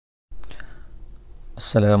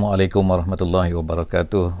Assalamualaikum warahmatullahi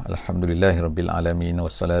wabarakatuh. Alhamdulillahirabbil alamin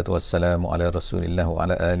wassalatu wassalamu ala Rasulillah wa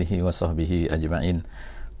ala alihi wa sahbihi ajma'in.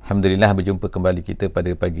 Alhamdulillah berjumpa kembali kita pada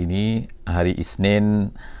pagi ini, hari Isnin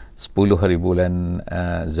 10 hari bulan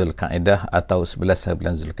Zulkaidah atau 11 hari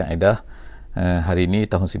bulan Zulkaidah. Hari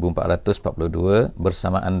ini tahun 1442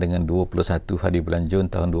 bersamaan dengan 21 hari bulan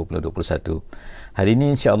Jun tahun 2021. Hari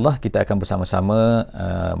ini insya-Allah kita akan bersama-sama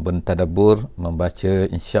bertadabbur,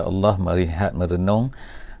 membaca, insya-Allah melihat, merenung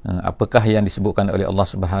apakah yang disebutkan oleh Allah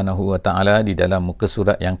Subhanahu wa taala di dalam muka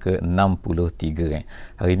surat yang ke-63.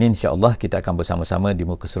 Hari ini insya-Allah kita akan bersama-sama di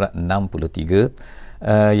muka surat 63,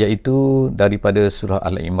 iaitu daripada surah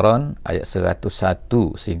Ali Imran ayat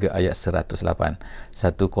 101 sehingga ayat 108.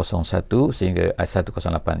 101 sehingga ayat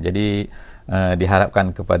 108. Jadi diharapkan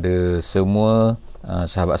kepada semua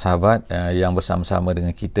sahabat-sahabat yang bersama-sama dengan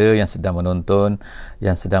kita, yang sedang menonton,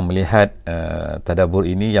 yang sedang melihat tadabbur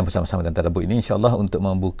ini, yang bersama-sama dengan tadabbur ini, insya-Allah untuk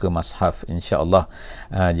membuka mushaf, insya-Allah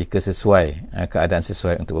jika sesuai keadaan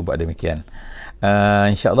sesuai untuk berbuat demikian.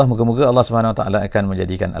 InsyaAllah moga-moga Allah SWT akan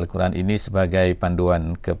menjadikan Al-Quran ini sebagai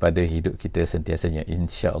panduan kepada hidup kita sentiasanya,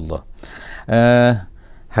 insyaAllah.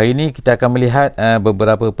 Hari ini kita akan melihat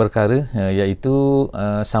beberapa perkara, iaitu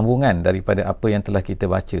sambungan daripada apa yang telah kita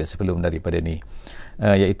baca sebelum daripada ni,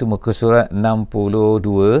 iaitu muka surat 62.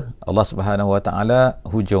 Allah Subhanahu Wa Taala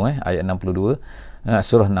hujung ayat 62,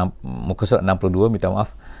 muka surat 62, minta maaf.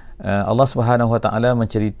 Allah Subhanahu Wa Taala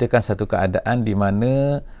menceritakan satu keadaan di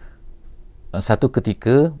mana satu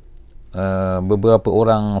ketika beberapa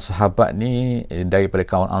orang sahabat ni daripada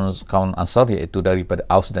kaum Ansar, iaitu daripada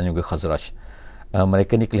Aus dan juga Khazraj.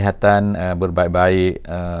 Mereka ni kelihatan berbaik-baik,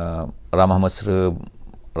 ramah mesra,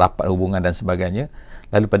 rapat hubungan dan sebagainya.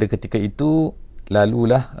 Lalu pada ketika itu,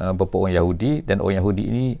 lalulah beberapa orang Yahudi, dan orang Yahudi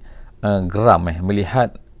ini geram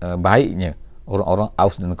melihat baiknya orang-orang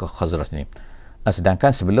Aus dan Khazraj ni.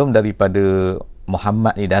 Sedangkan sebelum daripada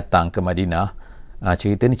Muhammad ni datang ke Madinah,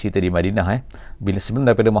 cerita ni cerita di Madinah, bila sebelum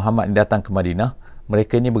daripada Muhammad ni datang ke Madinah,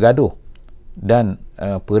 mereka ni bergaduh dan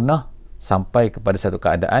pernah sampai kepada satu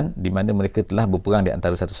keadaan di mana mereka telah berperang di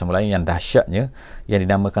antara satu sama lain yang dahsyatnya, yang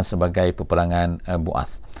dinamakan sebagai peperangan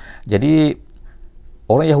Bu'as. Jadi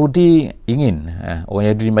orang Yahudi ingin, orang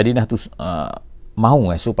Yahudi di Madinah tu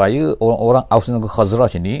mahu supaya orang-orang Aus dan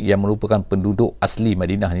Khazraj ini, yang merupakan penduduk asli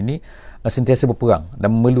Madinah ini, sentiasa berperang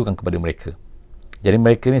dan memerlukan kepada mereka. Jadi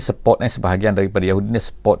mereka ni support, sebahagian daripada Yahudi ni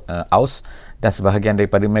support Aus, dan sebahagian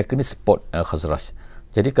daripada mereka ni support Khazraj.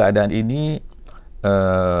 Jadi keadaan ini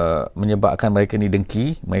menyebabkan mereka ni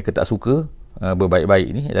dengki, mereka tak suka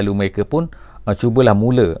berbaik-baik ni. Lalu mereka pun cubalah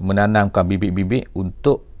mula menanamkan bibit-bibit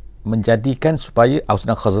untuk menjadikan supaya Aus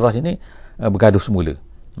dan Khazraj ini bergaduh semula.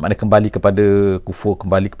 Maknanya kembali kepada kufur,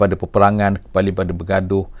 kembali kepada peperangan, kembali kepada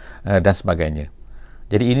bergaduh dan sebagainya.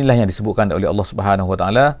 Jadi inilah yang disebutkan oleh Allah Subhanahu Wa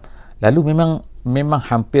Taala. Lalu memang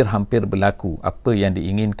hampir-hampir berlaku apa yang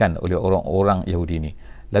diinginkan oleh orang-orang Yahudi ni.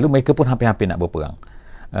 Lalu mereka pun hampir-hampir nak berperang.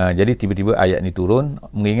 Jadi tiba-tiba ayat ni turun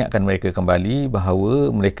mengingatkan mereka kembali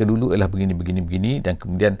bahawa mereka dulu adalah begini, dan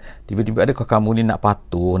kemudian tiba-tiba adakah kamu ni nak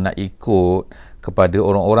patuh, nak ikut kepada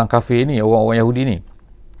orang-orang kafir ni, orang-orang Yahudi ni.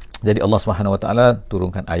 Jadi Allah Subhanahu Wa Taala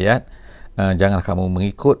turunkan ayat, jangan kamu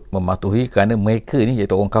mengikut, mematuhi, kerana mereka ni,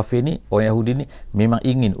 iaitu orang kafir ni, orang Yahudi ni, memang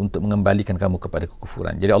ingin untuk mengembalikan kamu kepada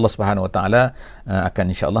kekufuran. Jadi Allah Subhanahu Wa Taala akan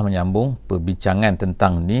insya-Allah menyambung perbincangan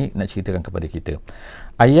tentang ni, nak ceritakan kepada kita.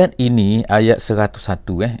 Ayat ini, ayat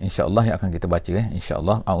 101 insya-Allah yang akan kita baca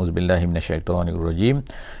insya-Allah. A'udzubillahi minasyaitonirrajim.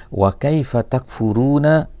 Wa kaifa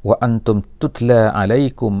takfuruna wa antum tutla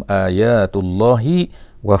alaikum ayatullahi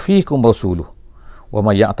wa fiikum rasuluh. Wa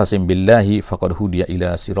may ya'tasim billahi faqad hudiya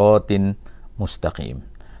ila siratin mustaqim.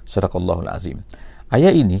 Sadaqallahul azim.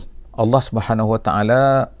 Ayat ini Allah Subhanahu Wa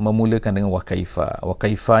Taala memulakan dengan wa kaifa. Wa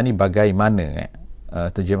kaifa ni bagaimana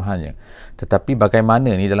terjemahannya. Tetapi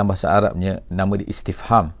bagaimana ni dalam bahasa Arabnya nama dia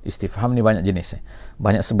istifham. Istifham ni banyak jenis,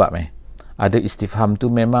 banyak sebab. Ada istifham tu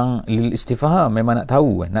memang lil istifham, memang nak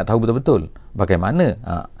tahu betul-betul bagaimana.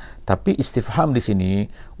 Tapi istifham di sini,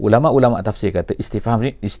 ulama-ulama tafsir kata istifham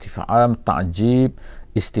ni istifham ta'jib,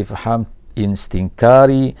 istifham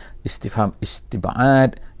instinkari, istifham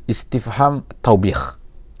istibad, istifham taubikh.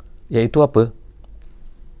 Iaitu apa?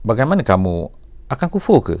 Bagaimana kamu akan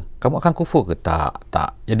kufur ke? Kamu akan kufur ke? Tak.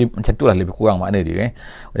 Jadi macam itulah lebih kurang makna dia.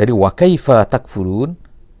 Jadi wa kaifa takfurun,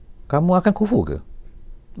 kamu akan kufur ke?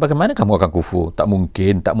 Bagaimana kamu akan kufur? Tak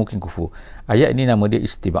mungkin kufur. Ayat ini nama dia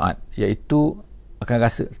istibad, iaitu akan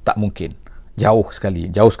rasa tak mungkin. Jauh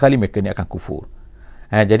sekali mereka ni akan kufur.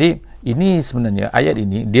 Jadi ini sebenarnya ayat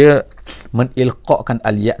ini dia menilqakan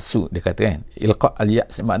al-ya'su, dia kata ilqa'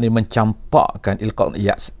 al-ya's maknanya mencampakkan, ilqa'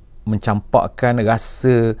 al-ya's mencampakkan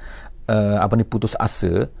rasa putus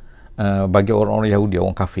asa bagi orang-orang Yahudi,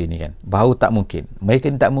 orang kafir ni kan, bahawa tak mungkin, mereka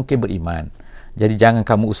ni tak mungkin beriman. Jadi jangan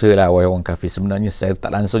kamu usahalah wahai orang kafir. Sebenarnya saya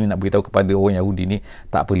tak langsung nak beritahu kepada orang Yahudi ni,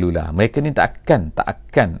 tak perlulah. Mereka ni tak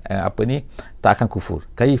akan kufur.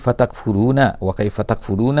 Kaifa takfuruna wa kaifa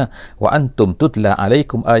takfuruna wa antum tutla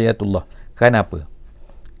alaikum ayatullah. Kenapa?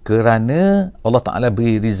 Kerana Allah Ta'ala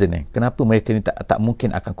beri reason kenapa mereka ni tak mungkin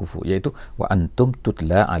akan kufur, iaitu wa antum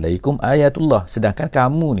tutla alaikum ayatullah, sedangkan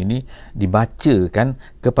kamu ni dibacakan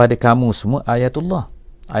kepada kamu semua ayatullah.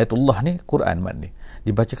 Ayatullah ni Quran maknanya,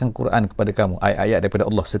 dibacakan Quran kepada kamu, ayat-ayat daripada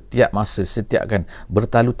Allah setiap masa, setiap kan,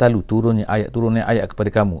 bertalu-talu turunnya ayat kepada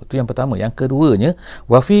kamu. Itu yang pertama. Yang keduanya,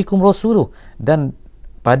 wa fiikum rasuluh, dan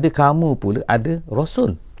pada kamu pula ada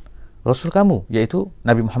rasul kamu, iaitu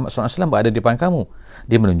Nabi Muhammad SAW berada di depan kamu,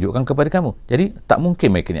 dia menunjukkan kepada kamu. Jadi tak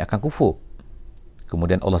mungkin mereka ni akan kufur.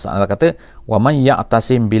 Kemudian Allah SWT kata, wa man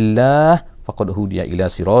ya'tasim billah faqad hudiya ila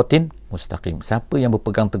siratin mustaqim. Siapa yang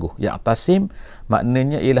berpegang teguh, ya'tasim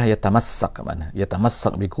maknanya ialah yatamassak,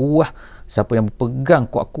 yatamassak bi quwwah. Siapa yang berpegang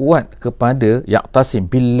kuat-kuat kepada, ya'tasim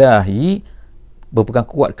billahi, berpegang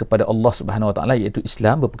kuat kepada Allah Subhanahu Wa Taala, iaitu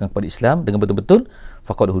Islam, berpegang kepada Islam dengan betul-betul,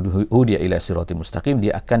 faqad hudiya ila siratin mustaqim,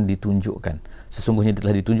 dia akan ditunjukkan, sesungguhnya dia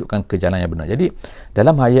telah ditunjukkan ke jalan yang benar. Jadi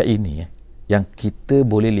dalam ayat ini yang kita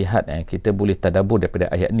boleh lihat, kita boleh tadabbur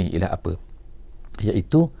daripada ayat ni ialah apa?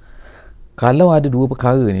 Iaitu kalau ada dua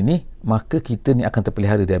perkara ni, maka kita ni akan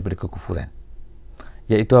terpelihara daripada kekufuran.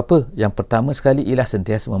 Iaitu apa? Yang pertama sekali ialah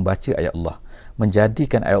sentiasa membaca ayat Allah,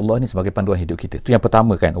 menjadikan ayat Allah ni sebagai panduan hidup kita. Itu yang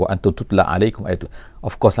pertama kan, wa antum tutla alaikum ayat.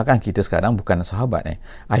 Of course lah kan, kita sekarang bukan sahabat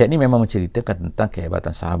Ayat ni memang menceritakan tentang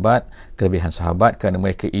kehebatan sahabat, kelebihan sahabat, kerana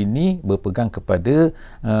mereka ini berpegang kepada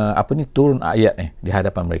turun ayat di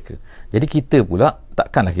hadapan mereka. Jadi kita pula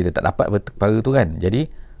takkanlah kita tak dapat perkara tu kan. Jadi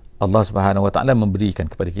Allah Subhanahu Wa Taala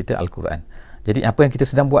memberikan kepada kita Al-Quran. Jadi apa yang kita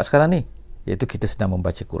sedang buat sekarang ni, iaitu kita sedang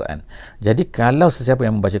membaca Quran. Jadi kalau sesiapa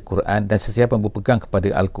yang membaca Quran dan sesiapa yang berpegang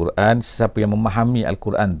kepada Al-Quran, sesiapa yang memahami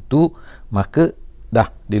Al-Quran tu, maka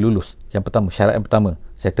dah dilulus. Yang pertama, syarat yang pertama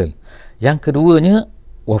settle. Yang keduanya,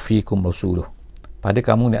 wa fiikum rasuluh, pada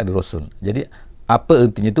kamu ni ada rasul. Jadi apa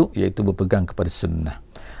artinya tu? Iaitu berpegang kepada sunnah.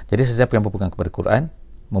 Jadi sesiapa yang berpegang kepada Quran,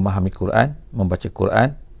 memahami Quran, membaca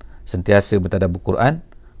Quran, sentiasa bertadabbur Quran,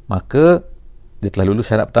 maka dia telah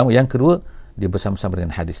lulus syarat pertama. Yang kedua, dia bersama-sama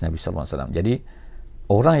dengan hadis Nabi SAW. Jadi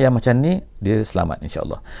orang yang macam ni, dia selamat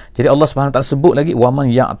insya-Allah. Jadi Allah Subhanahu Taala sebut lagi, wa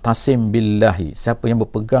man ya'tasim billahi, siapa yang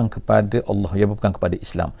berpegang kepada Allah, yang berpegang kepada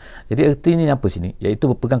Islam. Jadi artinya apa sini?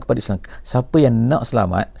 Iaitu berpegang kepada Islam. Siapa yang nak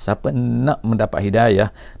selamat, siapa nak mendapat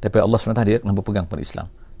hidayah daripada Allah Subhanahu Taala, dia akan berpegang kepada Islam.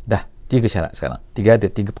 Dah 3 syarat sekarang.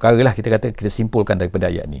 3 perkara lah kita simpulkan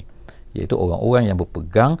daripada ayat ni. Iaitu orang-orang yang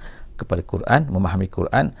berpegang kepada Quran, memahami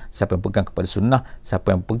Quran, siapa yang pegang kepada sunnah,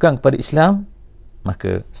 siapa yang pegang kepada Islam,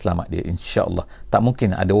 maka selamat dia insya-Allah. Tak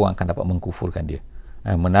mungkin ada orang akan dapat mengkufurkan dia,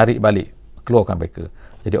 menarik balik, keluarkan mereka.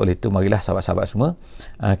 Jadi oleh itu, marilah sahabat-sahabat semua,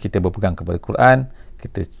 kita berpegang kepada Quran,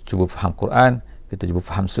 kita cuba faham Quran, kita cuba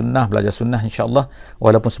faham sunnah, belajar sunnah insya-Allah,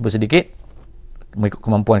 walaupun sedikit mengikut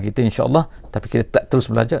kemampuan kita insya-Allah, tapi kita tak terus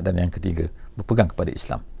belajar. Dan yang ketiga, berpegang kepada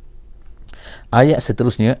Islam. Ayat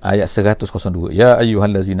seterusnya, ayat 102, ya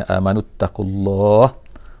ayyuhallazina amanu taqullah.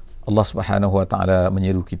 Allah Subhanahu Wa Taala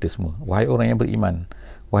menyeru kita semua, wahai orang yang beriman,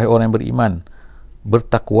 wahai orang yang beriman,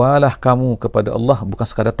 bertakwalah kamu kepada Allah, bukan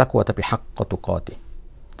sekadar takwa tapi haqqa tuqatih,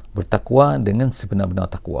 bertakwa dengan sebenar-benar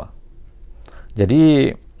takwa. Jadi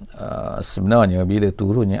sebenarnya bila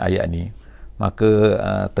turunnya ayat ni, maka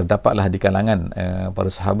terdapatlah di kalangan para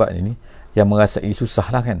sahabat ini yang merasai susah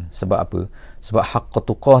lah kan. Sebab apa? Sebab haqqa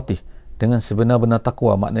tuqatih, dengan sebenar-benar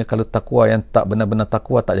takwa, maknanya kalau takwa yang tak benar-benar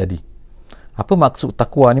takwa tak jadi. Apa maksud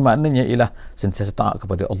takwa ni? Maknanya ialah sentiasa taat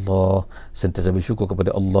kepada Allah, sentiasa bersyukur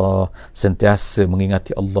kepada Allah, sentiasa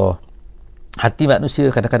mengingati Allah. Hati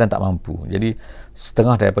manusia kadang-kadang tak mampu. Jadi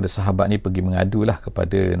setengah daripada sahabat ni pergi mengadulah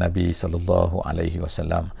kepada Nabi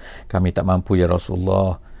SAW. Kami tak mampu ya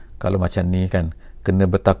Rasulullah, kalau macam ni kan kena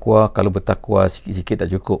bertakwa, kalau bertakwa sikit-sikit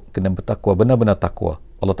tak cukup, kena bertakwa benar-benar takwa.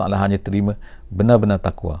 Allah Ta'ala hanya terima benar-benar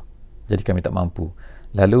takwa, jadi kami tak mampu.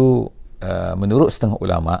 Lalu menurut setengah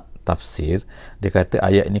ulama tafsir, dia kata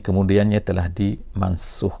ayat ini kemudiannya telah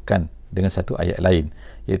dimansuhkan dengan satu ayat lain,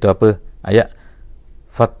 iaitu apa? Ayat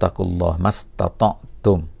fattaqullah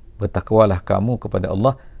mastata'tum, bertakwalah kamu kepada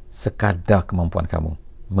Allah sekadar kemampuan kamu,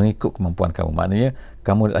 mengikut kemampuan kamu. Maknanya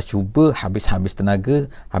kamu adalah cuba habis-habis tenaga,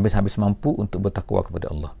 habis-habis mampu untuk bertakwa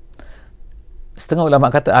kepada Allah. Setengah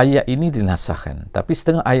ulama kata ayat ini dinasahkan, tapi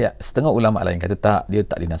setengah ulama lain kata tak, dia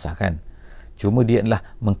tak dinasahkan, cuma dia adalah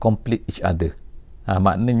mengcomplete each other.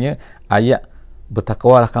 Maknanya ayat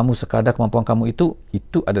bertakwalah kamu sekadar kemampuan kamu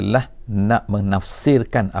itu adalah nak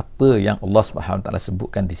menafsirkan apa yang Allah Subhanahu Wa Taala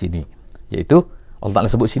sebutkan di sini, iaitu Allah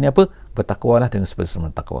Taala sebut sini apa? Bertakwalah dengan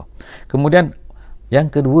sebenar-benar takwa. Kemudian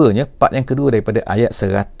yang keduanya, part yang kedua daripada ayat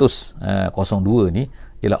 102 ni,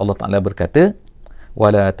 ialah Allah Taala berkata,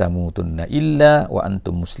 wala tamutunna illa wa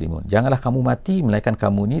antum muslimun. Janganlah kamu mati melainkan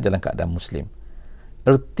kamu ni dalam keadaan muslim.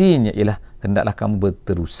 Ertinya ialah hendaklah kamu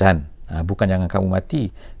berterusan. Bukan jangan kamu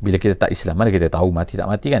mati bila kita tak Islam. Mana kita tahu mati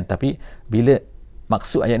tak mati kan? Tapi bila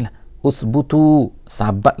maksud ayatnya usbutu,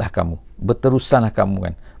 sabatlah kamu, berterusanlah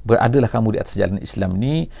kamu kan, beradalah kamu di atas jalan Islam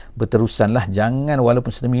ni, berterusanlah. Jangan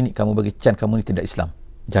walaupun seminit kamu bagi can kamu ni tidak Islam,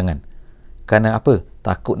 jangan. Kerana apa?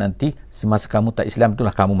 Takut nanti semasa kamu tak Islam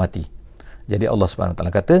itulah kamu mati. Jadi Allah Subhanahu Wa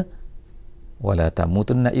Taala kata, wala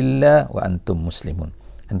tamutunna illa wa antum muslimun.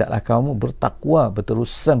 Hendaklah kamu bertakwa,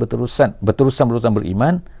 berterusan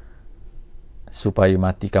beriman, supaya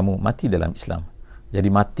mati kamu mati dalam Islam. Jadi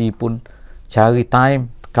mati pun cari time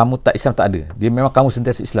kamu tak Islam tak ada. Dia memang kamu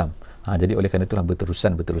sentiasa Islam. Jadi oleh kerana itulah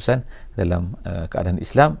berterusan dalam keadaan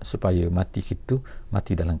Islam, supaya mati kita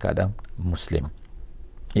mati dalam keadaan Muslim.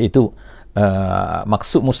 Iaitu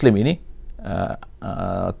maksud Muslim ini,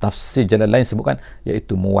 tafsir jalan lain sebutkan,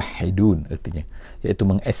 iaitu muwahhidun, artinya iaitu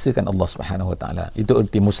mengesakan Allah Subhanahu Wa Taala. Itu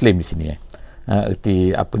erti Muslim di sini.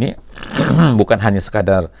 Erti apa ni bukan hanya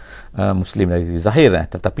sekadar Muslim dari zahir,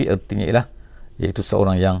 tetapi ertinya ialah iaitu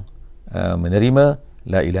seorang yang menerima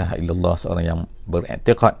la ilaha illallah, seorang yang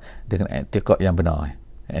beriktikad dengan iktikad yang benar.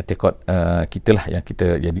 Iktikad kita lah yang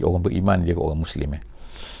kita jadi orang beriman, jadi orang Muslim.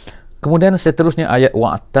 Kemudian seterusnya ayat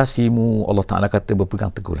wa'tasimu, Allah Ta'ala kata berpegang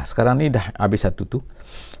teguhlah. Sekarang ni dah habis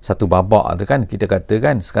satu babak tu kan, kita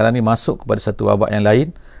katakan sekarang ni masuk kepada satu babak yang lain,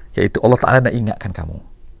 iaitu Allah Ta'ala nak ingatkan kamu.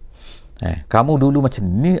 Kamu dulu macam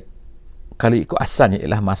ni, kalau ikut asalnya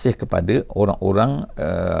ialah masih kepada orang-orang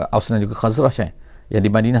Aus dan juga Khazraj yang di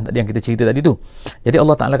Madinah tadi yang kita cerita tadi tu. Jadi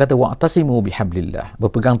Allah Ta'ala kata wa'tasimu bihablillah,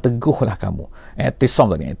 berpegang teguhlah kamu. I'tisam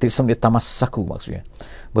tadi, i'tisam dia tamassaku maksudnya.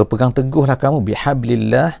 Berpegang teguhlah kamu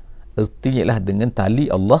bihablillah, artinya ialah dengan tali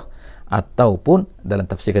Allah, ataupun dalam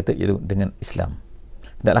tafsir kata iaitu dengan Islam.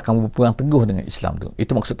 Hendaklah kamu berpegang teguh dengan Islam tu.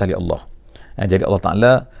 Itu maksud tali Allah. Jadi Allah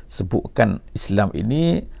Ta'ala sebutkan Islam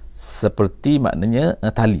ini seperti maknanya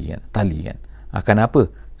tali kan. Kenapa?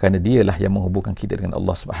 Kerana dialah yang menghubungkan kita dengan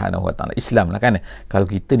Allah Subhanahu Wa Taala. Islam lah kan. Kalau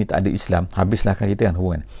kita ni tak ada Islam, habislah kan kita kan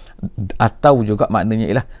hubungan. Atau juga maknanya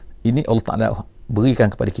ialah ini Allah Ta'ala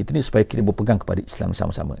berikan kepada kita ni supaya kita berpegang kepada Islam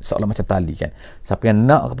sama-sama, seolah macam tali kan. Siapa yang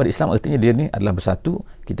nak kepada Islam, artinya dia ni adalah bersatu,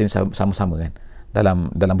 kita ni sama-sama kan,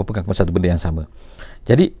 dalam berpegang kepada satu benda yang sama.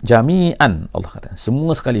 Jadi jami'an, Allah kata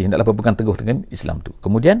semua sekali hendaklah berpegang teguh dengan Islam tu.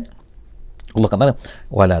 Kemudian Allah kata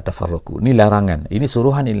wala tafarraqu, ni larangan, ini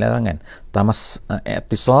suruhan, ini larangan.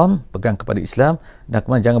 I'tisam, pegang kepada Islam, dan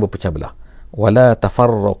kemudian jangan berpecah belah. Wala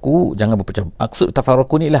tafarraqu, jangan berpecah. Maksud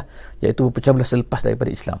tafarraqu ni lah iaitu berpecah belah selepas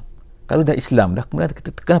daripada Islam. Kalau dah Islam dah, kemudian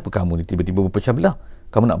kita, kenapa kamu ni tiba-tiba berpecah belah?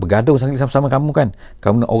 Kamu nak bergaduh sama-sama kamu kan?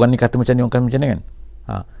 Kamu nak orang ni kata macam ni, orang kata macam ni kan?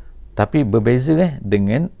 Tapi berbeza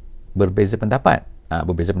dengan berbeza pendapat.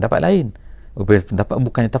 Berbeza pendapat lain. Berbeza pendapat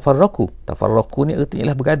bukannya tafarraqu. Tafarraqu ni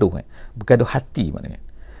artinya ialah bergaduh kan? Bergaduh hati maknanya.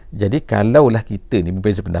 Jadi kalaulah kita ni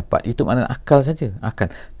berbeza pendapat, itu maknanya akal saja.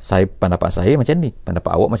 Akal. Pendapat saya macam ni,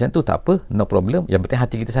 pendapat awak macam tu, tak apa, no problem. Yang penting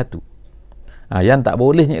hati kita satu. Yang tak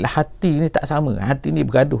bolehnya ialah hati ni tak sama. Hati ni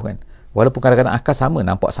bergaduh kan? Walaupun kadang-kadang akal sama,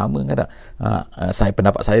 nampak sama kadang.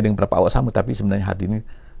 Pendapat saya dengan pendapat awak sama, tapi sebenarnya hati ni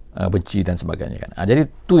benci dan sebagainya kan.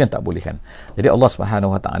 Jadi tu yang tak boleh kan. Jadi Allah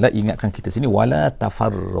Subhanahu Wa Taala ingatkan kita sini wala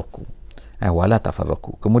tafarraqu. Wala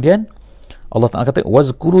tafarraqu. Kemudian Allah Taala kata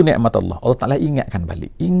wazkuru ni'matallah. Allah Taala ingatkan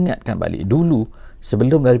balik dulu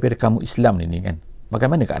sebelum daripada kamu Islam ni kan.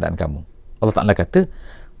 Bagaimana keadaan kamu? Allah Taala kata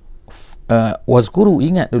wazkuru,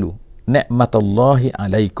 ingat dulu ni'matallahi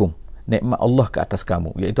alaikum, nikmat Allah ke atas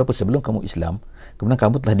kamu, iaitu apa? Sebelum kamu Islam, kemudian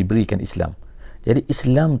kamu telah diberikan Islam. Jadi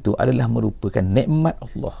Islam tu adalah merupakan nikmat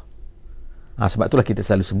Allah. Sebab itulah kita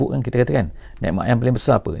selalu sebutkan, kita katakan nikmat yang paling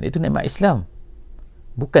besar apa? Itu nikmat Islam.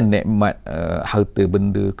 Bukan nikmat harta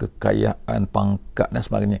benda, kekayaan, pangkat dan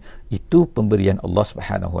sebagainya. Itu pemberian Allah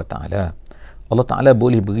Subhanahu Wa Taala. Allah Ta'ala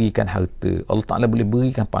boleh berikan harta, Allah Ta'ala boleh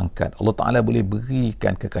berikan pangkat, Allah Ta'ala boleh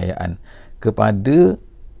berikan kekayaan kepada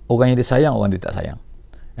orang yang dia sayang, orang yang dia tak sayang.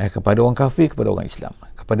 Kepada orang kafir, kepada orang Islam,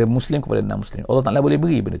 kepada Muslim, kepada non-Muslim. Allah Ta'ala boleh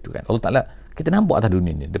beri benda tu kan. Allah Ta'ala, kita nampak atas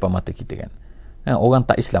dunia ni depan mata kita kan. Orang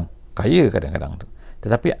tak Islam kaya kadang-kadang tu,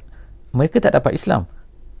 tetapi mereka tak dapat Islam.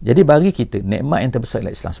 Jadi bagi kita nikmat yang terbesar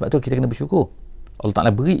ialah Islam. Sebab tu kita kena bersyukur. Allah Ta'ala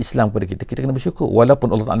beri Islam kepada kita, kita kena bersyukur. Walaupun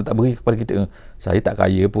Allah Ta'ala tak beri kepada kita, saya tak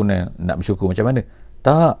kaya pun nak bersyukur macam mana?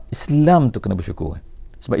 Tak, Islam tu kena bersyukur.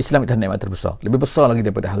 Sebab Islam itu nikmat terbesar, lebih besar lagi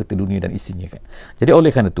daripada harta dunia dan isinya kan. Jadi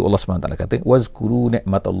oleh kerana itu Allah SWT kata, wazkuru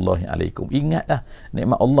ni'matallahi alaikum, ingatlah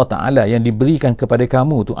nikmat Allah Ta'ala yang diberikan kepada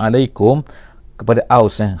kamu tu, alaikum, kepada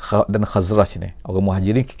Aus dan Khazraj ni. Orang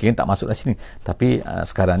Muhajirin kira tak masuk dalam sini, tapi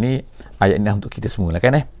sekarang ni ayat ini untuk kita semua lah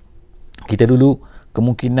kan. Kita dulu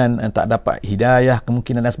kemungkinan tak dapat hidayah,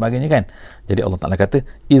 kemungkinan dan sebagainya kan. Jadi Allah Ta'ala kata,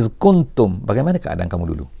 iz kuntum, bagaimana keadaan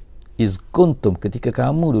kamu dulu? Iz kuntum, ketika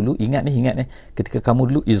kamu dulu, ingat ni, ketika kamu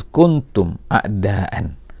dulu, iz kuntum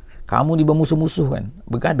a'daan, kamu ni bermusuh-musuh kan,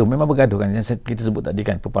 bergaduh, memang bergaduh kan, yang kita sebut tadi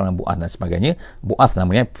kan, peperangan Bu'ath dan sebagainya. Bu'ath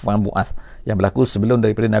namanya, peperangan Bu'ath yang berlaku sebelum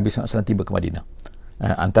daripada Nabi SAW tiba ke Madinah,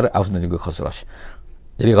 antara Aus dan juga Khazraj.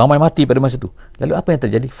 Jadi ramai mati pada masa itu. Lalu apa yang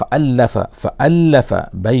terjadi? Fa'allafa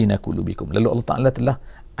baina qulubikum. Lalu Allah Ta'ala telah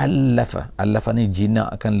allafa ni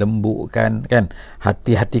jinakkan, lembutkan kan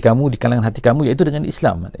hati-hati kamu, di kalangan hati kamu, iaitu dengan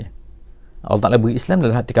Islam maknanya. Allah Ta'ala beri Islam,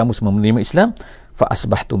 lalu hati kamu semua menerima Islam. Fa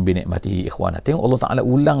asbahtum bi ni'matihi ikhwana. Tengok Allah Ta'ala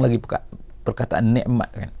ulang lagi perkataan nikmat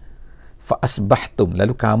kan. Fa asbahtum,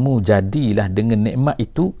 lalu kamu jadilah dengan nikmat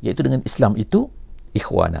itu, iaitu dengan Islam itu,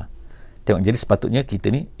 ikhwana. Tengok, jadi sepatutnya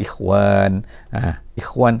kita ni ikhwan,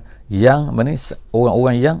 ikhwan yang mana,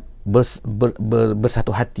 orang-orang yang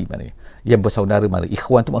bersatu hati maknanya, yang bersaudara mara.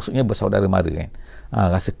 Ikhwan tu maksudnya bersaudara mara kan.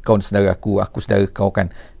 Rasa kau saudara aku saudara kau kan,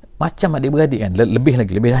 macam adik-beradik kan, lebih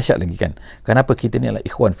dahsyat lagi kan. Kenapa kita ni adalah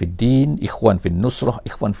ikhwan fid din, ikhwan fil nusrah,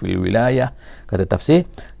 ikhwan fil wilayah, kata tafsir.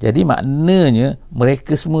 Jadi maknanya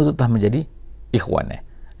mereka semua tu telah menjadi ikhwan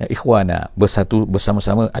ikhwana, bersatu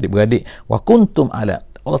bersama-sama adik-beradik. Wa kuntum ala,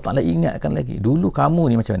 Allah Ta'ala ingatkan lagi, dulu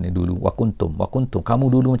kamu ni macam mana dulu, wa kuntum, kamu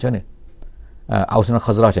dulu macam mana, Aus dan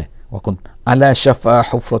Khazraj wa kuntum ala syafa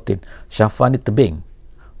hufratin, syafa ni tebing,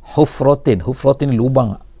 hufratin ni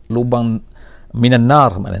lubang minan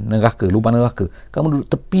nar, maknanya neraka, lubang neraka. Kamu duduk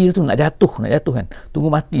tepi tu nak jatuh kan,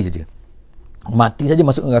 tunggu mati saja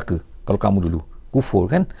masuk neraka kalau kamu dulu kufur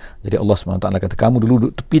kan. Jadi Allah SWT kata, kamu dulu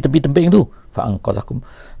duduk tepi tebing tu, fa'anqazakum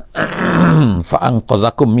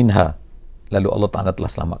minha, lalu Allah Ta'ala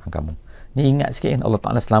telah selamatkan kamu. Ni ingat sikit kan, Allah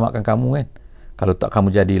Ta'ala selamatkan kamu kan. Kalau tak,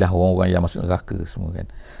 kamu jadilah orang-orang yang masuk neraka semua kan.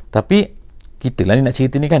 Tapi kita lah ni nak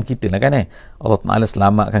cerita ni kan, kita lah kan Allah Ta'ala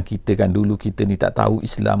selamatkan kita kan. Dulu kita ni tak tahu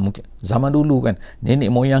Islam, mungkin zaman dulu kan,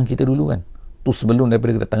 nenek moyang kita dulu kan, tu sebelum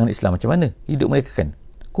daripada kedatangan Islam, macam mana hidup mereka kan,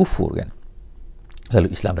 kufur kan.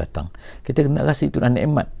 Lalu Islam datang, kita kena rasa itu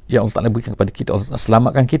nikmat yang Allah Ta'ala berikan kepada kita. Allah Ta'ala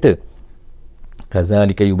selamatkan kita.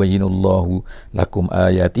 Kadzalika yubayyinullahu lakum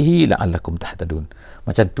ayatihi la'allakum tahtadun.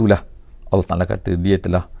 Macam itulah Allah Ta'ala kata, dia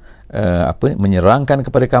telah menyerangkan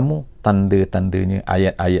kepada kamu tanda-tandanya,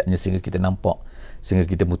 ayat-ayatnya, sehingga kita nampak, sehingga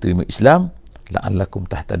kita menerima Islam. La'allakum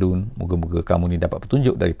tahtadun, moga-moga kamu ni dapat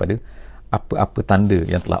petunjuk daripada apa-apa tanda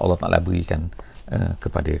yang telah Allah Ta'ala berikan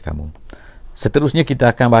kepada kamu. Seterusnya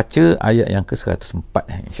kita akan baca ayat yang ke-104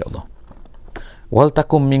 insya-Allah. Wal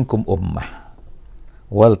takum minkum ummah,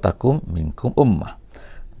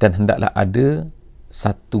 dan hendaklah ada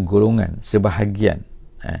satu golongan, sebahagian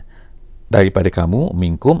daripada kamu,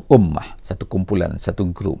 minkum ummah, satu kumpulan,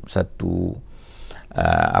 satu grup, satu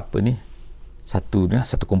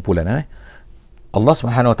kumpulan. Allah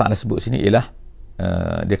Subhanahu Wa Ta'ala sebut sini ialah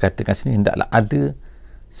dia katakan sini hendaklah ada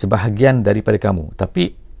sebahagian daripada kamu,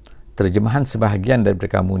 tapi terjemahan sebahagian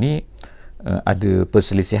daripada kamu ni ada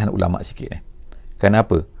perselisihan ulama sikit.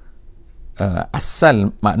 Kenapa?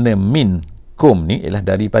 Asal makna minkum ni ialah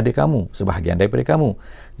daripada kamu, sebahagian daripada kamu.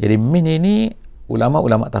 Jadi min ini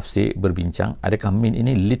ulama-ulama tafsir berbincang, adakah min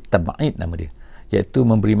ini litab'id nama dia, iaitu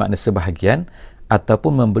memberi makna sebahagian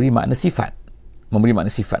ataupun memberi makna sifat.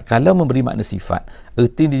 Kalau memberi makna sifat,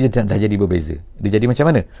 erti dia dah jadi berbeza. Dia jadi macam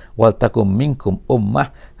mana? Wal takum minkum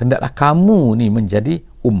ummah, hendaklah kamu ni menjadi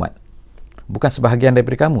umat, bukan sebahagian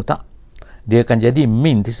daripada kamu, tak. Dia akan jadi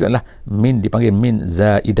min, itu adalah min, dipanggil min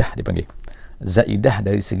zaidah, zaidah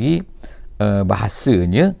dari segi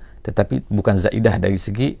bahasanya, tetapi bukan zaidah dari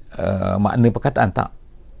segi makna perkataan, tak.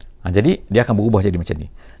 Jadi dia akan berubah jadi macam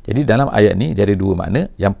ni. Jadi dalam ayat ni dia ada dua makna.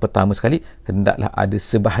 Yang pertama sekali, hendaklah ada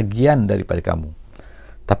sebahagian daripada kamu.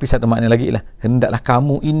 Tapi satu makna lagi ialah hendaklah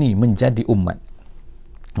kamu ini menjadi umat,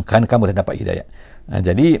 kerana kamu dah dapat hidayat.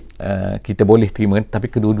 Jadi kita boleh terima, tapi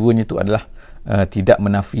kedua-duanya itu adalah tidak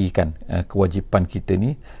menafikan kewajipan kita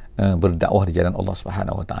ni berdakwah di jalan Allah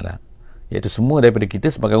Subhanahu Wa Ta'ala. Iaitu semua daripada kita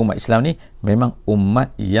sebagai umat Islam ni memang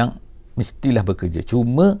umat yang mestilah bekerja.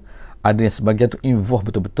 Cuma ada yang sebahagian tu involve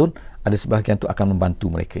betul-betul, ada sebahagian tu akan membantu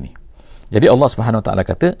mereka ni. Jadi Allah Subhanahu Wa Ta'ala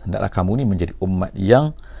kata, hendaklah kamu ni menjadi umat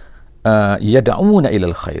yang yad'una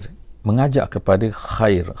ilal khair, mengajak kepada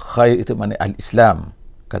khair. Khair itu makna al-Islam.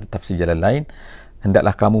 Kata tafsir jalan lain,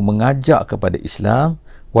 hendaklah kamu mengajak kepada Islam.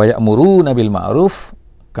 Wa ya'muruna bil ma'ruf,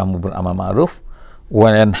 kamu beramal ma'ruf. wa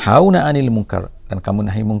yanhauna 'anil munkar, dan kamu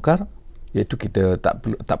nahi munkar, iaitu kita tak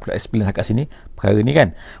perlu explain kat sini perkara ni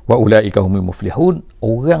kan. Wa ulaika humul muflihun,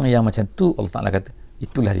 orang yang macam tu Allah Taala kata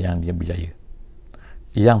itulah yang dia berjaya.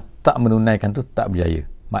 Yang tak menunaikan tu tak berjaya.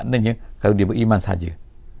 Maknanya kalau dia beriman saja,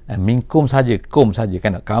 minkum saja, kum saja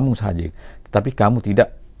kan, kamu saja, tapi kamu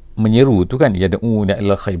tidak menyeru tu kan, yad'u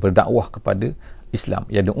ila khair, berdakwah kepada Islam.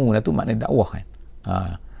 Yad'u tu maknanya dakwah kan.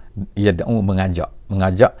 Yad'u mengajak,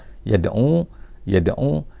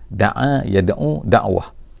 yad'u da'a, yad'u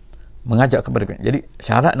dakwah, mengajak kepada. Jadi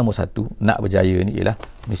syarat nombor satu nak berjaya ni ialah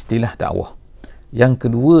mestilah dakwah. Yang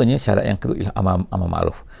keduanya, syarat yang kedua ialah amar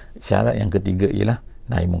ma'ruf. Syarat yang ketiga ialah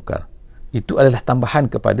nahi mungkar. Itu adalah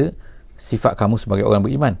tambahan kepada sifat kamu sebagai orang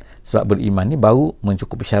beriman. Sebab beriman ni baru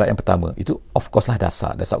mencukupi syarat yang pertama. Itu of course lah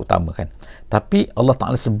dasar utama kan. Tapi Allah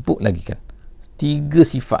Ta'ala sebut lagi kan, 3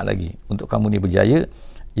 sifat lagi untuk kamu ni berjaya,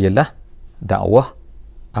 ialah dakwah,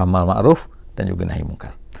 amal ma'ruf dan juga nahi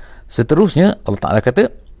mungkar. Seterusnya Allah Ta'ala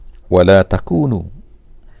kata wala takunu.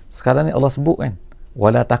 Sekarang ni Allah sebut kan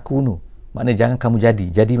wala takunu, maknanya jangan kamu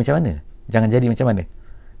jadi macam mana? Jangan jadi macam mana?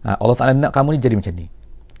 Allah Ta'ala nak kamu ni jadi macam ni,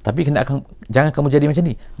 tapi jangan kamu jadi macam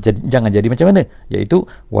ni. Jangan jadi macam mana? Iaitu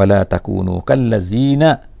wala takunu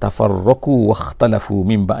kallazina tafarraqu wakhtalafu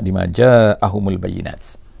min ba'di ma ja'ahumul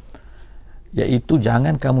bayyinat. Iaitu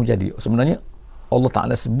jangan kamu jadi. Sebenarnya Allah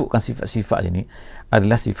Ta'ala sebutkan sifat-sifat ini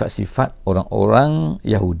adalah sifat-sifat orang-orang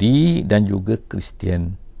Yahudi dan juga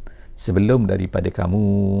Kristian sebelum daripada kamu,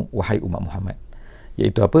 wahai umat Muhammad.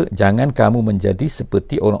 Iaitu apa? Jangan kamu menjadi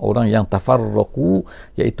seperti orang-orang yang tafarraqu,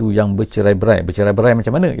 iaitu yang bercerai-berai. Bercerai-berai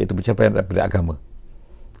macam mana? Iaitu bercerai-berai daripada agama.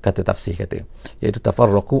 Kata tafsir kata, iaitu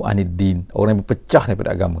tafarraqu anid din, orang yang berpecah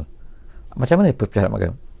daripada agama. Macam mana berpecah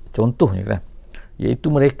daripada agama? Contohnya kan, iaitu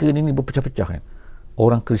mereka ni berpecah-pecah kan.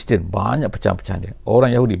 Orang Kristian banyak pecah-pecahan dia.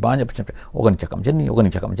 Orang Yahudi banyak pecah-pecahan. Orang ni cakap macam ni, orang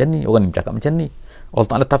ni cakap macam ni, orang ni cakap macam ni. Allah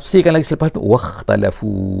Ta'ala tafsirkan lagi selepas tu,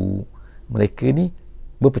 wakhtalafu. Mereka ni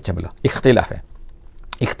berpecah belah. Ikhtilaf kan.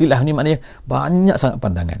 Ikhtilaf ni maknanya banyak sangat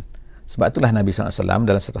pandangan. Sebab itulah Nabi SAW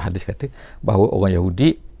dalam satu hadis kata bahawa orang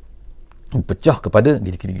Yahudi berpecah kepada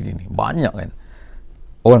gini-gini ni. Banyak kan.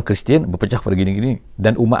 Orang Kristian berpecah kepada gini-gini.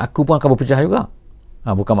 Dan umat aku pun akan berpecah juga.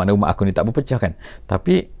 Bukan makna umat aku ni tak berpecah kan.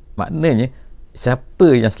 Tapi maknanya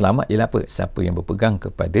siapa yang selamat ialah apa? Siapa yang berpegang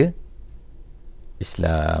kepada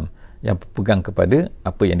Islam, yang berpegang kepada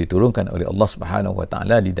apa yang diturunkan oleh Allah Subhanahu Wa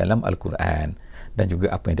Taala di dalam Al-Quran, dan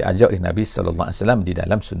juga apa yang diajar oleh Nabi sallallahu alaihi wasallam di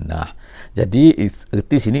dalam sunnah. Jadi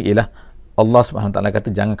erti sini ialah Allah Subhanahu Wa Taala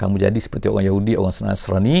kata jangan kamu jadi seperti orang Yahudi, orang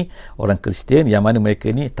Nasrani, orang Kristian yang mana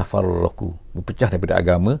mereka ni tafarraqu, berpecah daripada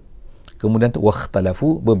agama. Kemudian tu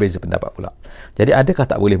wakhtalafu, berbeza pendapat pula. Jadi adakah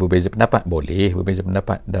tak boleh berbeza pendapat? Boleh berbeza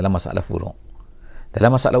pendapat dalam masalah furu'.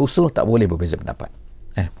 Dalam masalah usul tak boleh berbeza pendapat.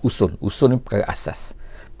 Usul ni perkara asas.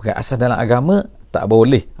 Perkara asas dalam agama tak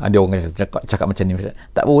boleh. Ada orang cakap macam ni,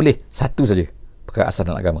 tak boleh. Satu saja perkara asas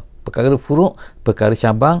dalam agama. Perkara furu', perkara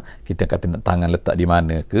cabang, kita kata nak tangan letak di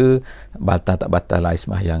mana ke, batal tak batal air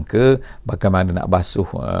sembahyang ke, bagaimana nak basuh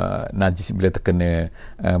najis bila terkena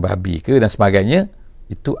babi ke dan sebagainya.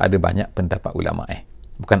 Itu ada banyak pendapat ulama.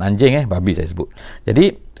 Bukan anjing, babi saya sebut.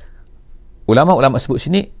 Jadi ulama-ulama sebut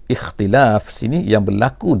sini ikhtilaf sini yang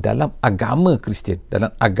berlaku dalam agama Kristian,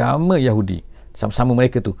 dalam agama Yahudi. Sama-sama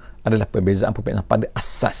mereka tu adalah perbezaan-perbezaan pada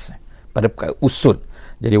asas, pada perkara usul.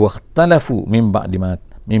 Jadi wakhtalafu min ba'di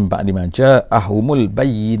ma ja'ahumul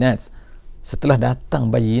bayyinat. Setelah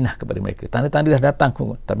datang bayyinah kepada mereka, tanda-tanda dah datang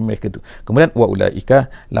kepada mereka tu. Kemudian wa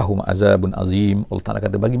ulaika lahum azabun azim. Allah Taala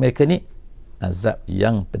kata bagi mereka ni azab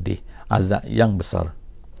yang pedih, azab yang besar.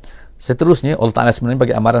 Seterusnya Allah Ta'ala sebenarnya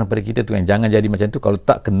bagi amaran kepada kita tu yang jangan jadi macam tu kalau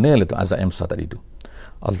tak kena lah tu azab yang besar tadi tu.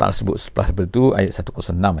 Allah Ta'ala sebut setelah itu ayat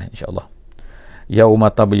 106 insya-Allah.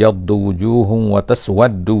 Yauma tabyaddu wujuhum wa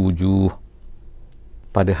taswaddu wujuh.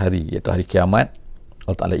 Pada hari iaitu hari kiamat,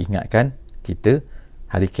 Allah Ta'ala ingatkan kita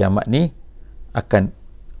hari kiamat ni akan,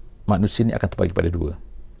 manusia ni akan terbagi pada dua.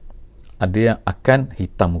 Ada yang akan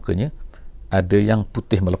hitam mukanya, ada yang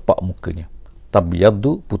putih melepak mukanya.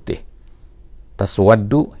 Tabyaddu putih,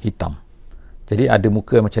 taswaddu hitam. Jadi ada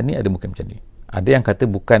muka macam ni, ada muka macam ni. Ada yang kata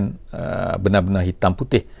bukan benar-benar hitam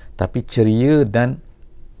putih, tapi ceria dan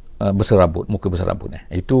berserabut, muka berserabut.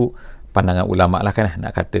 Itu pandangan ulama lah kan,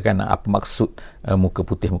 nak katakan apa maksud muka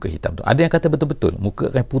putih, muka hitam tu. Ada yang kata betul-betul muka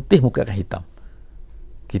akan putih, muka akan hitam.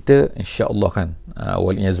 Kita insya-Allah kan,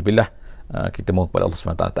 waliyazubillah, kita mohon kepada Allah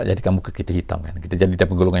SWT tak jadikan muka kita hitam kan, kita jadi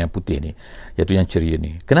dapat golongan yang putih ni, iaitu yang ceria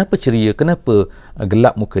ni. Kenapa ceria, kenapa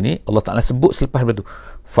gelap muka ni? Allah Ta'ala sebut selepas itu,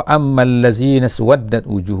 fa'ammal lazina suwaddat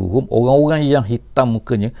wujuhuhum, orang-orang yang hitam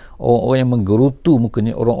mukanya, orang-orang yang menggerutu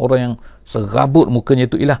mukanya, orang-orang yang serabut mukanya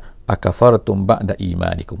itu ialah akafartum ba'da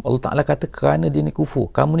imanikum. Allah Ta'ala kata kerana dia ni kufur.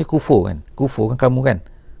 Kamu ni kufur kan? Kufur kan kamu kan?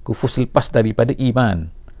 Kufur selepas daripada iman.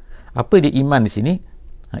 Apa dia iman di sini?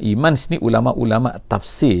 Iman di sini ulama-ulama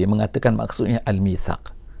tafsir mengatakan maksudnya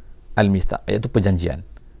al-mithaq. Al-mithaq iaitu perjanjian.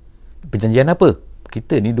 Perjanjian apa?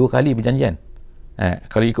 Kita ni 2 kali perjanjian.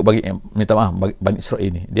 Kalau ikut minta maaf Bani Israel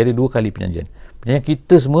ni, dia ada 2 kali perjanjian. Perjanjian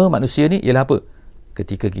kita semua manusia ni ialah apa?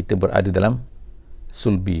 Ketika kita berada dalam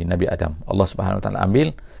sulbi Nabi Adam, Allah Subhanahu Wa Taala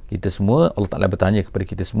ambil kita semua. Allah Ta'ala bertanya kepada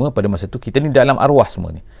kita semua pada masa itu, kita ni dalam arwah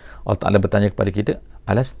semua ni. Allah Ta'ala bertanya kepada kita,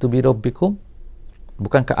 alastu bi rabbikum,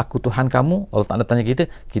 bukankah aku Tuhan kamu? Allah Ta'ala tanya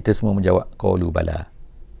kita semua menjawab qalu bala.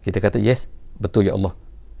 Kita kata yes, betul ya Allah,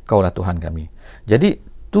 kaulah Tuhan kami. Jadi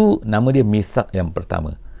tu nama dia mithaq yang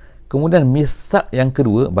pertama. Kemudian mithaq yang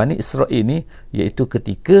kedua Bani Israel ni, iaitu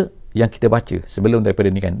ketika yang kita baca sebelum daripada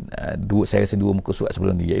ni kan, saya rasa 2 muka surat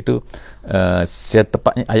sebelum ni, iaitu secara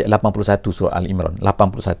tepatnya ayat 81 surah Ali Imran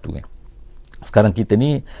 81 kan. Sekarang kita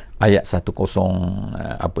ni ayat 106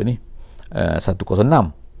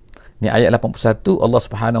 ni, ayat 81. Allah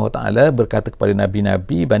Subhanahu Wa Taala berkata kepada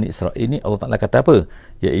nabi-nabi Bani Israel ni, Allah Taala kata apa?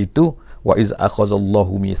 Iaitu wa iz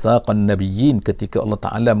akhazallahu mitsaqan nabiyyin, ketika Allah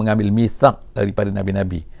Taala mengambil mitsaq daripada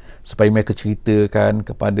nabi-nabi, supaya mereka ceritakan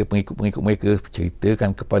kepada pengikut-pengikut mereka,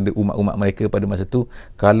 ceritakan kepada umat-umat mereka pada masa itu,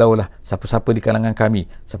 kalaulah siapa-siapa di kalangan kami,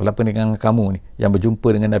 siapa-siapa di kalangan kamu ni yang berjumpa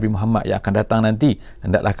dengan Nabi Muhammad yang akan datang nanti,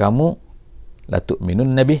 hendaklah kamu la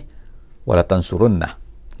tu'minun nabi wa la tansurunnah,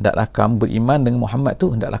 hendaklah kamu beriman dengan Muhammad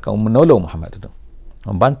tu, hendaklah kamu menolong Muhammad tu,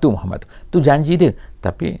 membantu Muhammad tu. Tu janji dia.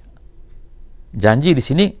 Tapi janji di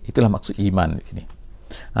sini itulah maksud iman di sini.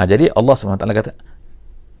 Jadi Allah SWT kata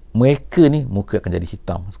mereka ni muka akan jadi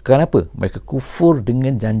hitam. Kenapa? Mereka kufur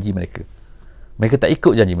dengan janji mereka. Mereka tak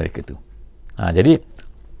ikut janji mereka tu. Jadi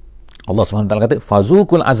Allah SWT kata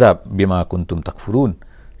fazukul azab bima kuntum takfurun.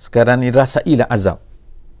 Sekarang ni rasailah azab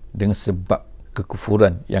dengan sebab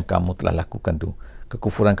kekufuran yang kamu telah lakukan tu.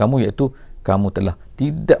 Kekufuran kamu iaitu kamu telah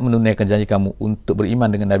tidak menunaikan janji kamu untuk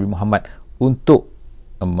beriman dengan Nabi Muhammad, untuk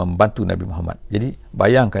membantu Nabi Muhammad. Jadi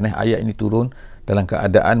bayangkan ayat ini turun dalam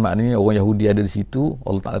keadaan maknanya orang Yahudi ada di situ.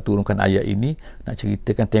 Allah Ta'ala turunkan ayat ini nak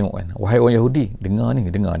ceritakan, tengok kan, wahai orang Yahudi, dengar ni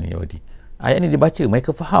Yahudi, ayat ni dibaca, mereka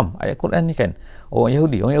faham ayat Quran ni kan. Orang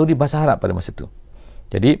Yahudi bahasa Arab pada masa tu.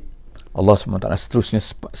 Jadi Allah SWT seterusnya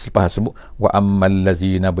selepas sebut wa ammal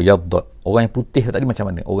lazina bayaddat, orang yang putih tadi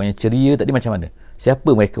macam mana, orang yang ceria tadi macam mana,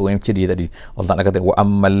 siapa mereka orang yang ceria tadi? Allah Ta'ala kata wa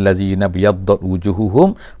ammal lazina bayaddat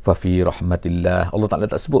wujuhuhum fa fi rahmatillah. Allah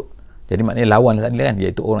Ta'ala tak sebut. Jadi maknanya lawan tadi kan,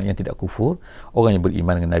 iaitu orang yang tidak kufur, orang yang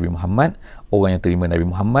beriman dengan Nabi Muhammad, orang yang terima Nabi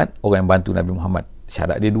Muhammad, orang yang bantu Nabi Muhammad.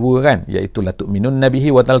 Syarat dia 2 kan, iaitu la tu'minun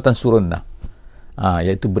nabihi wa la tansurunnah.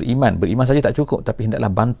 Iaitu beriman saja tak cukup, tapi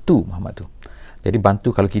hendaklah bantu Muhammad tu. Jadi bantu,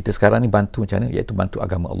 kalau kita sekarang ni bantu macam mana? Iaitu bantu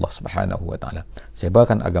agama Allah Subhanahu Wa Taala.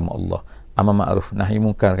 Sebarkan agama Allah, amar ma'ruf nahi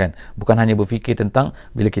munkar kan. Bukan hanya berfikir tentang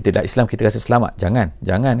bila kita dah Islam kita rasa selamat.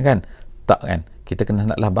 Jangan kan. Tak kan. Kita kena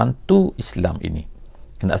hendaklah bantu Islam ini.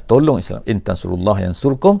 Kena tolong Islam. In tansurullah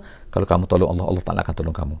yansurkum, kalau kamu tolong Allah, Allah Ta'ala akan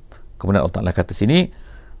tolong kamu. Kemudian Allah Ta'ala kata sini,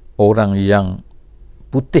 orang yang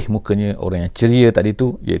putih mukanya, orang yang ceria tadi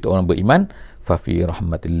tu, iaitu orang beriman, fa fi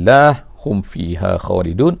rahmatillah hum fiha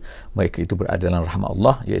khalidun, mereka itu berada dalam rahmat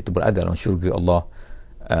Allah, iaitu berada dalam syurga Allah.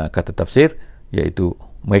 Kata tafsir, iaitu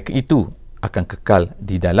mereka itu akan kekal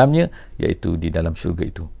di dalamnya, iaitu di dalam syurga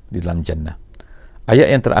itu, di dalam jannah.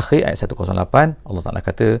 Ayat yang terakhir, ayat 108, Allah Ta'ala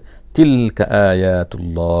kata tilka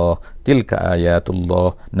ayatullah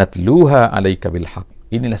natluha alaika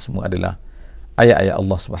bilhaq. Inilah semua adalah ayat-ayat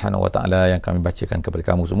Allah Subhanahu Wa Taala yang kami bacakan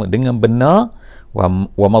kepada kamu semua dengan benar.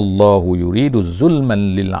 Wa mallahu yuridu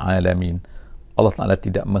zulman lil alamin. Allah Ta'ala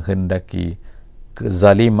tidak menghendaki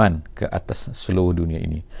kezaliman ke atas seluruh dunia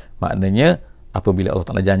ini. Maknanya apabila Allah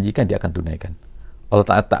Ta'ala janjikan, dia akan tunaikan. Allah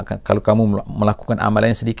Ta'ala tak akan, kalau kamu melakukan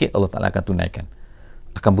amalan yang sedikit, Allah Ta'ala akan tunaikan,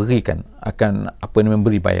 akan berikan, akan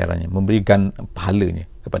memberi bayarannya, memberikan pahalanya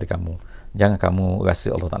kepada kamu. Jangan kamu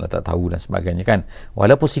rasa Allah Ta'ala tak tahu dan sebagainya kan.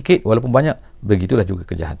 Walaupun sikit, walaupun banyak, begitulah juga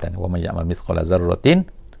kejahatan. Wa may ya'mal mithqala dzarratin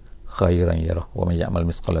khairan yarah wa may ya'mal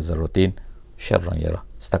mithqala dzarratin syarran yarah.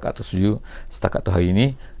 Setakat tu hari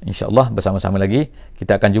ini, insya-Allah bersama-sama lagi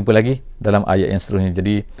kita akan jumpa lagi dalam ayat yang seterusnya.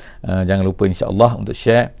 Jadi jangan lupa insya-Allah untuk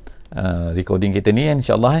share recording kita ni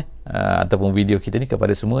insya-Allah ataupun video kita ni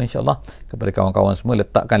kepada semua insya-Allah, kepada kawan-kawan semua.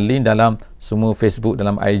 Letakkan link dalam semua Facebook,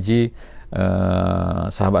 dalam IG,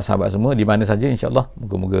 sahabat-sahabat semua di mana saja insya-Allah.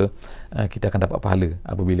 Moga-moga kita akan dapat pahala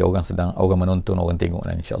apabila orang menonton, orang tengok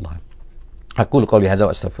insya-Allah. Aqul qouli hadza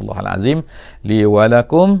wa astaghfirullahal azim li wa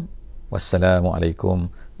lakum.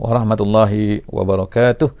 Wassalamualaikum warahmatullahi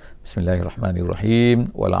wabarakatuh. Bismillahirrahmanirrahim.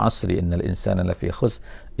 Wal 'asri innal insana lafi khusr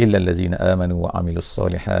illa allazina amanu wa 'amilus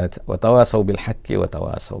solihat wa tawasaw bil haqqi wa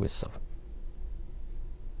tawasaw bis sabr.